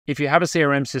If you have a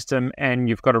CRM system and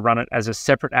you've got to run it as a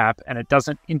separate app and it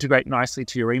doesn't integrate nicely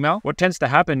to your email, what tends to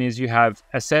happen is you have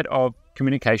a set of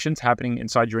communications happening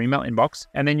inside your email inbox,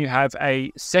 and then you have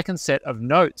a second set of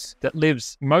notes that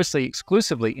lives mostly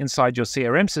exclusively inside your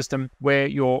CRM system, where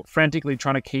you're frantically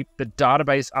trying to keep the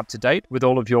database up to date with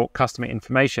all of your customer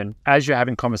information as you're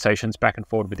having conversations back and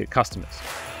forth with your customers.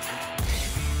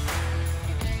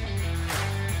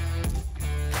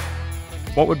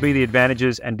 What would be the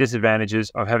advantages and disadvantages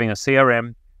of having a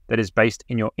CRM that is based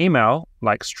in your email,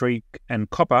 like Streak and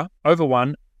Copper, over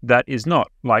one that is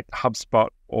not, like Hubspot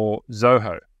or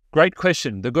Zoho? Great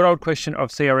question, the good old question of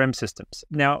CRM systems.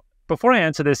 Now, before I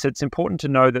answer this, it's important to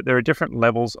know that there are different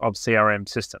levels of CRM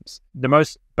systems. The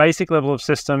most basic level of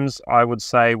systems, I would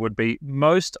say, would be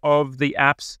most of the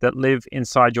apps that live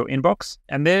inside your inbox,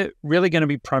 and they're really going to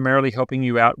be primarily helping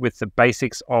you out with the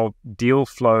basics of deal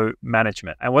flow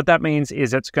management. And what that means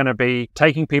is it's going to be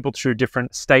taking people through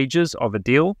different stages of a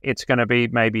deal. It's going to be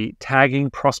maybe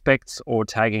tagging prospects or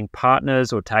tagging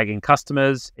partners or tagging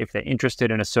customers if they're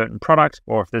interested in a certain product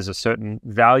or if there's a certain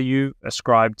value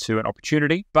ascribed to an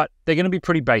opportunity, but they're going to be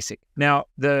pretty basic. Now,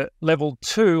 the level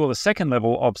 2 or the second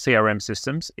level of CRM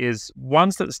systems is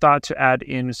ones that start to add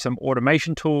in some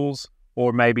automation tools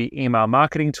or maybe email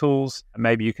marketing tools.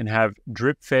 Maybe you can have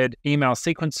drip-fed email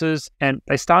sequences, and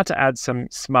they start to add some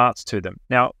smarts to them.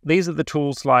 Now, these are the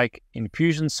tools like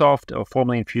Infusionsoft, or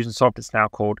formerly Infusionsoft, it's now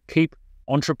called Keep.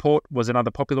 Ontraport was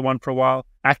another popular one for a while.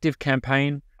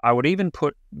 ActiveCampaign. I would even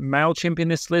put MailChimp in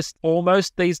this list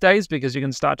almost these days, because you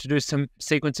can start to do some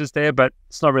sequences there, but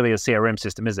it's not really a CRM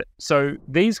system, is it? So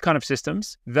these kind of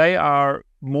systems, they are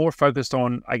more focused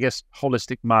on, I guess,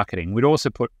 holistic marketing. We'd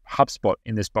also put Hubspot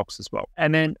in this box as well.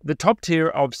 And then the top tier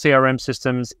of CRM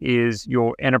systems is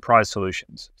your enterprise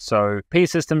solutions. So P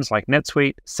systems like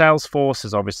NetSuite, Salesforce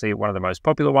is obviously one of the most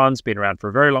popular ones, been around for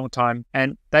a very long time,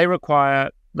 and they require,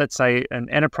 let's say, an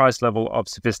enterprise level of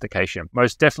sophistication.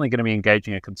 Most definitely going to be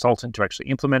engaging a consultant to actually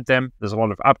implement them. There's a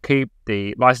lot of upkeep,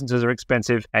 the licenses are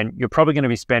expensive, and you're probably going to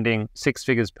be spending 6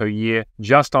 figures per year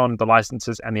just on the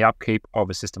licenses and the upkeep of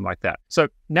a system like that. So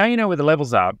now you know where the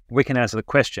levels are, we can answer the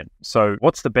question. So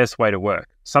what's the best way to work?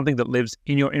 Something that lives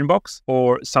in your inbox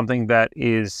or something that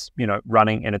is,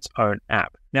 running in its own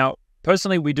app? Now,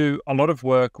 personally, we do a lot of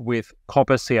work with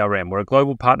Copper CRM. We're a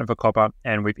global partner for Copper,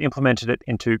 and we've implemented it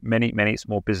into many, many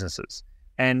small businesses.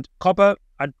 And Copper,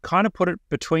 I'd kind of put it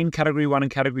between category 1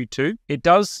 and category 2. It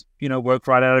does, work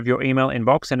right out of your email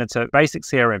inbox, and it's a basic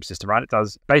CRM system, right? It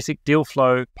does basic deal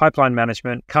flow, pipeline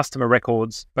management, customer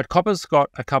records, but Copper's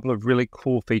got a couple of really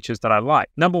cool features that I like.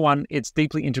 Number one, it's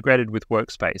deeply integrated with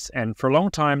Workspace. And for a long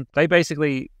time, they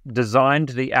basically designed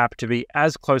the app to be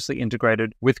as closely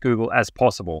integrated with Google as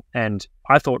possible. And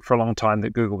I thought for a long time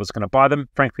that Google was going to buy them.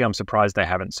 Frankly, I'm surprised they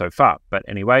haven't so far. But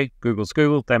anyway, Google's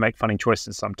Google. They make funny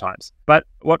choices sometimes. But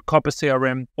what Copper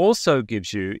CRM also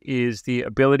gives you is the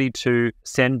ability to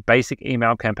send basic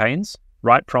email campaigns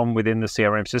right from within the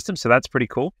CRM system. So that's pretty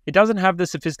cool. It doesn't have the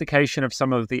sophistication of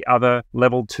some of the other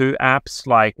level 2 apps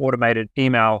like automated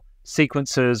email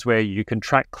sequences where you can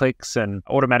track clicks and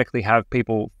automatically have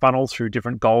people funnel through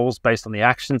different goals based on the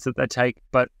actions that they take.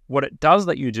 But what it does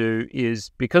let you do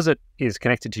is, because it is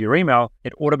connected to your email,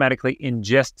 it automatically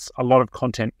ingests a lot of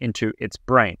content into its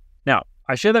brain. Now,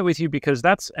 I share that with you because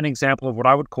that's an example of what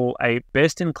I would call a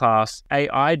best-in-class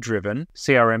AI-driven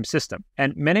CRM system.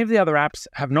 And many of the other apps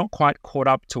have not quite caught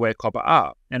up to where Copper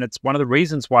are. And it's one of the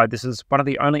reasons why this is one of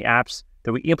the only apps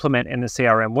that we implement in the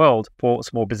CRM world for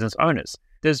small business owners.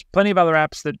 There's plenty of other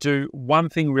apps that do one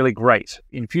thing really great.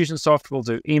 Infusionsoft will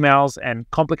do emails and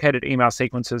complicated email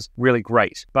sequences really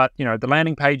great. But, the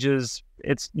landing pages,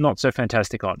 it's not so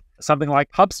fantastic on. Something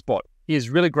like Hubspot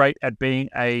is really great at being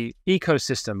a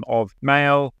ecosystem of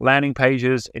mail, landing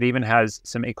pages. It even has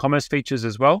some e-commerce features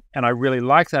as well. And I really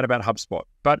like that about Hubspot.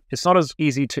 But it's not as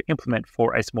easy to implement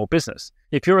for a small business.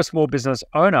 If you're a small business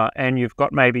owner and you've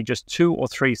got maybe just 2 or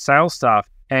 3 sales staff,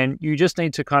 and you just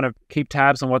need to kind of keep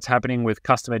tabs on what's happening with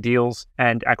customer deals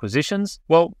and acquisitions,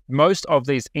 well, most of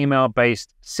these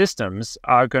email-based systems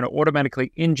are going to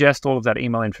automatically ingest all of that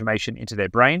email information into their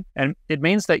brain. And it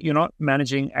means that you're not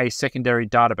managing a secondary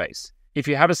database. If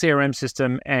you have a CRM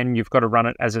system and you've got to run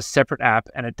it as a separate app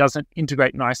and it doesn't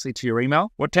integrate nicely to your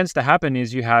email, what tends to happen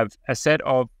is you have a set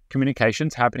of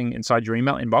communications happening inside your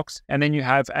email inbox. And then you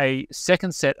have a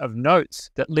second set of notes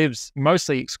that lives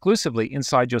mostly exclusively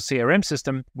inside your CRM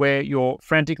system, where you're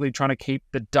frantically trying to keep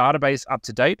the database up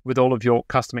to date with all of your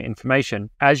customer information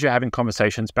as you're having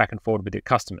conversations back and forth with your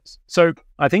customers. So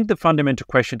I think the fundamental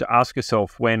question to ask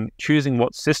yourself when choosing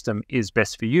what system is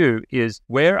best for you is,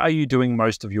 where are you doing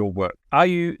most of your work? Are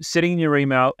you sitting in your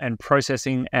email and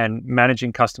processing and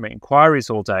managing customer inquiries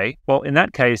all day? Well, in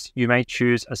that case, you may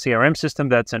choose a CRM system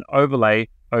that's an overlay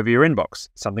over your inbox,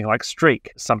 something like Streak,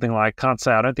 something like, can't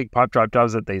say, I don't think Pipedrive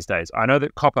does it these days. I know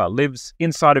that Copper lives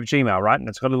inside of Gmail, right? And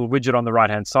it's got a little widget on the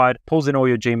right-hand side, pulls in all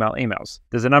your Gmail emails.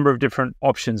 There's a number of different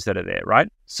options that are there, right?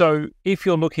 So if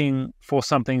you're looking for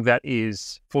something that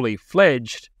is fully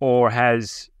fledged or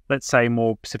has, let's say,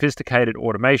 more sophisticated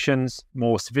automations,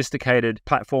 more sophisticated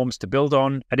platforms to build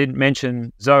on. I didn't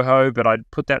mention Zoho, but I'd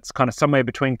put that's kind of somewhere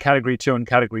between category 2 and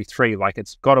category 3. Like,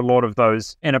 it's got a lot of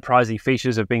those enterprisey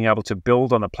features of being able to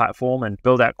build on the platform and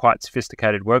build out quite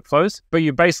sophisticated workflows. But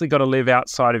you basically got to live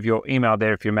outside of your email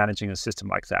there if you're managing a system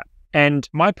like that. And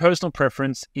my personal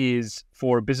preference is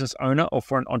for a business owner or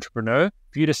for an entrepreneur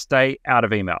for you to stay out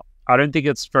of email. I don't think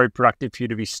it's very productive for you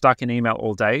to be stuck in email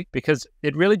all day, because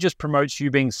it really just promotes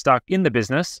you being stuck in the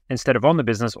business instead of on the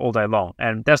business all day long.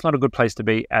 And that's not a good place to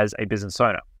be as a business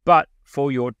owner. But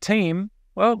for your team,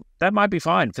 well, that might be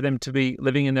fine for them to be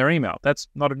living in their email. That's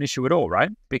not an issue at all,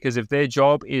 right? Because if their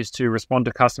job is to respond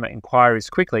to customer inquiries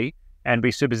quickly and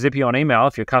be super zippy on email,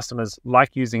 if your customers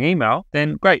like using email,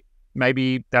 then great.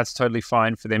 Maybe that's totally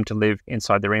fine for them to live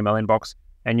inside their email inbox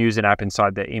and use an app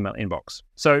inside their email inbox.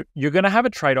 So you're going to have a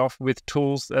trade-off with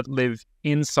tools that live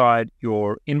inside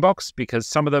your inbox, because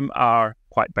some of them are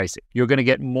quite basic. You're going to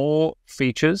get more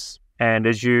features. And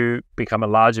as you become a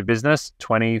larger business,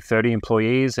 20, 30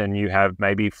 employees, and you have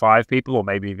maybe 5 people or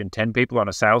maybe even 10 people on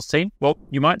a sales team, well,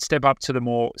 you might step up to the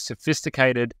more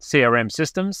sophisticated CRM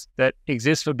systems that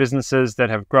exist for businesses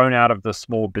that have grown out of the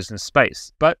small business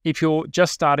space. But if you're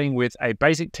just starting with a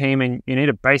basic team and you need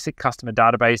a basic customer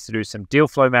database to do some deal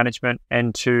flow management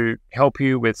and to help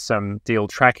you with some deal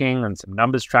tracking and some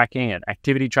numbers tracking and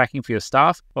activity tracking for your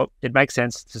staff, well, it makes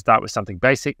sense to start with something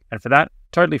basic. And for that,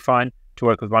 totally fine to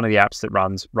work with one of the apps that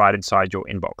runs right inside your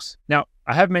inbox. Now,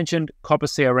 I have mentioned Copper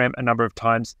CRM a number of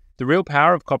times. The real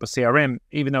power of Copper CRM,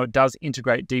 even though it does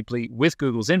integrate deeply with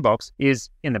Google's inbox, is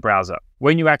in the browser.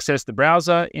 When you access the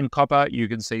browser in Copper, you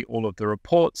can see all of the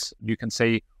reports, you can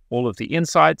see all of the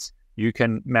insights, you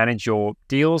can manage your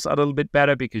deals a little bit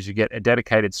better because you get a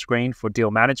dedicated screen for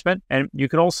deal management. And you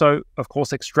can also, of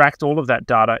course, extract all of that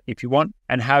data if you want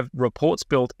and have reports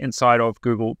built inside of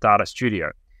Google Data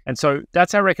Studio. And so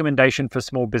that's our recommendation for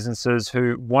small businesses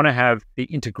who want to have the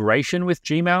integration with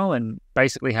Gmail and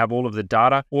basically have all of the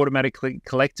data automatically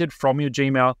collected from your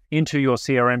Gmail into your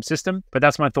CRM system. But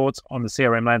that's my thoughts on the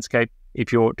CRM landscape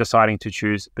if you're deciding to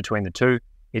choose between the two,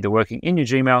 either working in your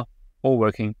Gmail or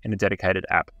working in a dedicated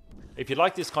app. If you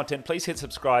like this content, please hit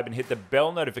subscribe and hit the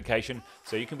bell notification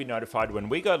so you can be notified when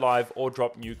we go live or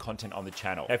drop new content on the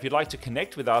channel. Now, if you'd like to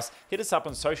connect with us, hit us up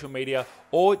on social media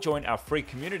or join our free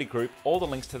community group. All the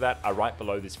links to that are right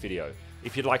below this video.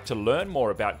 If you'd like to learn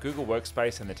more about Google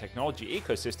Workspace and the technology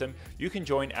ecosystem, you can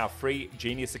join our free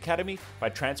Genius Academy by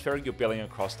transferring your billing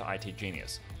across to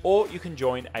itGenius. Or you can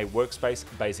join a Workspace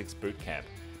Basics Bootcamp.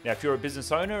 Now, if you're a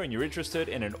business owner and you're interested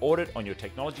in an audit on your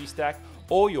technology stack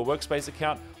or your Workspace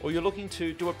account, or you're looking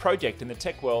to do a project in the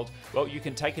tech world, well, you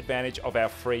can take advantage of our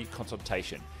free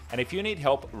consultation. And if you need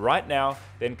help right now,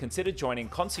 then consider joining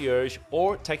Concierge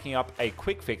or taking up a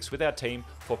quick fix with our team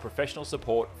for professional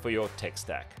support for your tech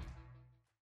stack.